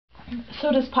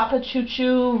So does Papa Choo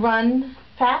Choo run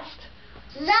fast?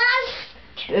 Yes.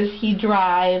 Does he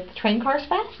drive train cars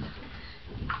fast?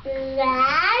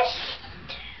 Yes.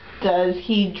 Does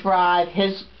he drive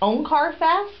his own car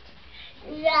fast?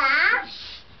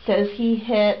 Yes. Does he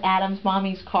hit Adam's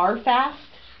mommy's car fast?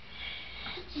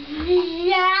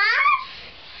 Yes.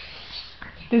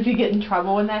 Does he get in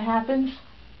trouble when that happens?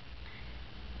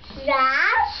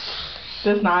 Yes.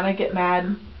 Does Nana get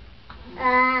mad?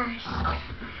 Yes.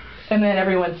 And then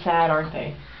everyone's sad, aren't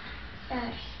they?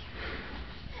 Yes.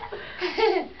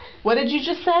 What did you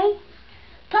just say?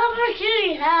 Papa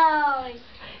Choo's house.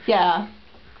 Yeah.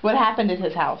 What happened at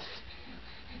his house?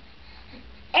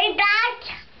 Hey,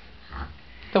 Dad.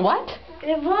 The what?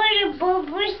 The boy, the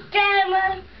bubble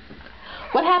stammer.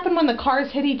 What happened when the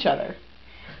cars hit each other?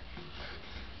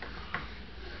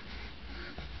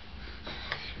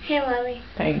 Here, Mommy.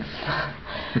 Thanks.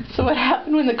 So what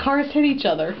happened when the cars hit each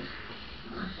other?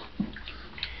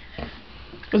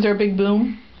 Was there a big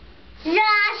boom?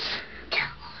 Yes.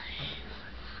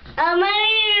 Am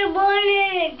I born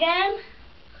it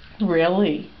again?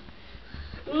 Really?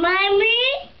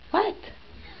 Mommy? What?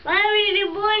 Mommy,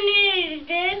 the born it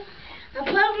again. A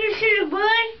puppy should have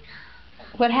born.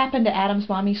 What happened to Adam's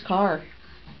mommy's car?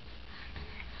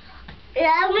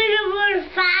 Yeah, I'm gonna born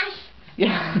fast.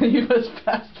 Yeah, he was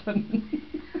fast.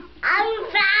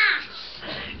 I'm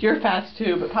fast. You're fast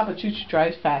too, but Papa Choo Choo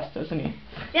drives fast, doesn't he?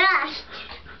 Yes.